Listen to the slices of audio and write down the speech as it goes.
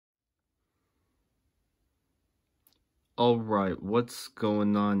Alright, what's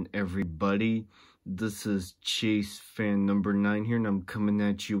going on, everybody? This is Chase fan number 9 here, and I'm coming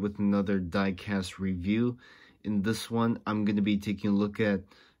at you with another Diecast review. In this one, I'm going to be taking a look at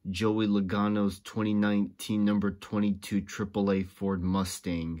Joey Logano's 2019 number 22 AAA Ford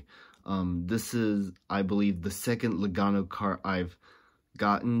Mustang. This is, I believe, the second Logano car I've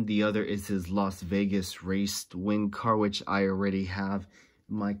gotten. The other is his Las Vegas race win car, which I already have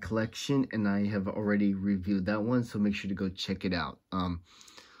my collection, and I have already reviewed that one, so make sure to go check it out.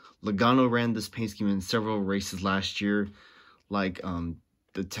 Logano ran this paint scheme in several races last year, like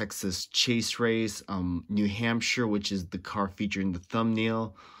the Texas Chase race, New Hampshire, which is the car featured in the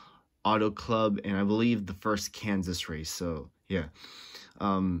thumbnail, Auto Club, and I believe the first Kansas race. So yeah,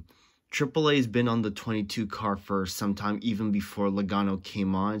 AAA has been on the 22 car for some time, even before Logano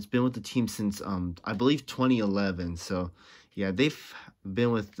came on. It's been with the team since I believe 2011. So yeah, they've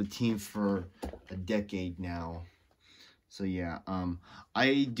been with the team for a decade now. So yeah,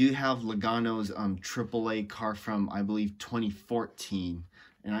 I do have Logano's AAA car from, I believe, 2014,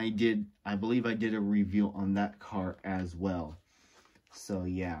 and I believe I did a review on that car as well. So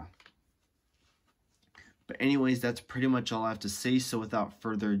yeah. But anyways, that's pretty much all I have to say. So without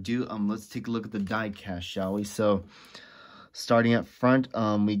further ado, let's take a look at the diecast, shall we? So starting up front,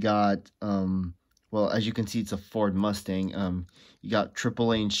 we got well, as you can see, it's a Ford Mustang. You got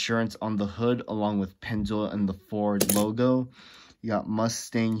AAA insurance on the hood, along with Pennzoil and the Ford logo. You got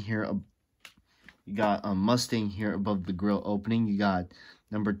Mustang here. You got Mustang here above the grill opening. You got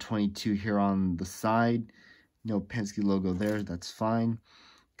number 22 here on the side. No Penske logo there. That's fine.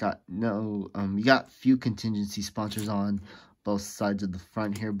 Got no. You got few contingency sponsors on both sides of the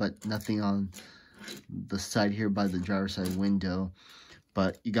front here, but nothing on the side here by the driver's side window.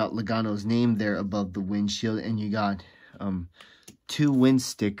 But you got Logano's name there above the windshield, and you got 2 win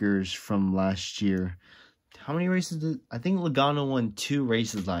stickers from last year. How many races did I think Logano won 2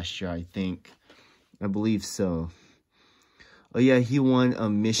 races last year? I believe so. Oh yeah, he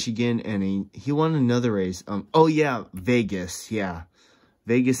won Michigan, and he won another race. Oh yeah, Vegas. Yeah,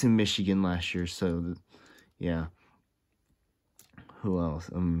 Vegas and Michigan last year. So yeah. Who else?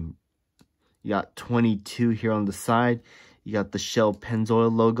 You got 22 here on the side. You got the Shell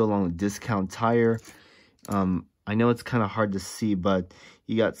Pennzoil logo along with Discount Tire. I know it's kind of hard to see, but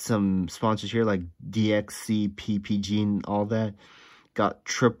you got some sponsors here like DXC, PPG, and all that. Got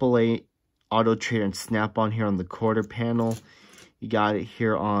AAA, Auto Trader, and Snap-on here on the quarter panel. You got it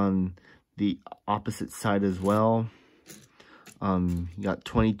here on the opposite side as well. You got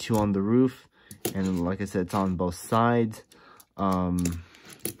 22 on the roof, and like I said, it's on both sides.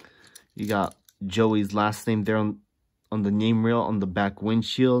 You got Joey's last name there on the name rail on the back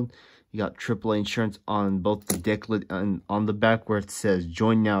windshield. You got AAA insurance on both the deck lid and on the back where it says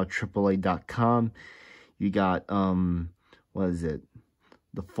join now AAA.com. You got what is it?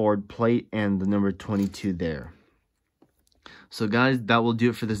 The Ford plate and the number 22 there. So guys, that will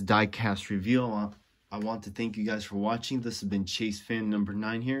do it for this diecast review. I want to thank you guys for watching. This has been Chase fan number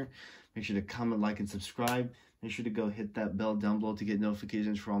 9 here. Make sure to comment, like, and subscribe. Make sure to go hit that bell down below to get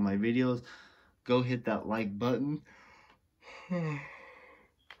notifications for all my videos. Go hit that like button. And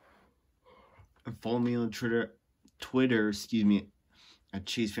follow me on Twitter, excuse me, at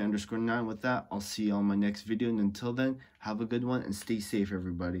ChaseFan_9. With that, I'll see you on my next video. And until then, have a good one and stay safe,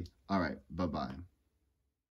 everybody. All right, bye-bye.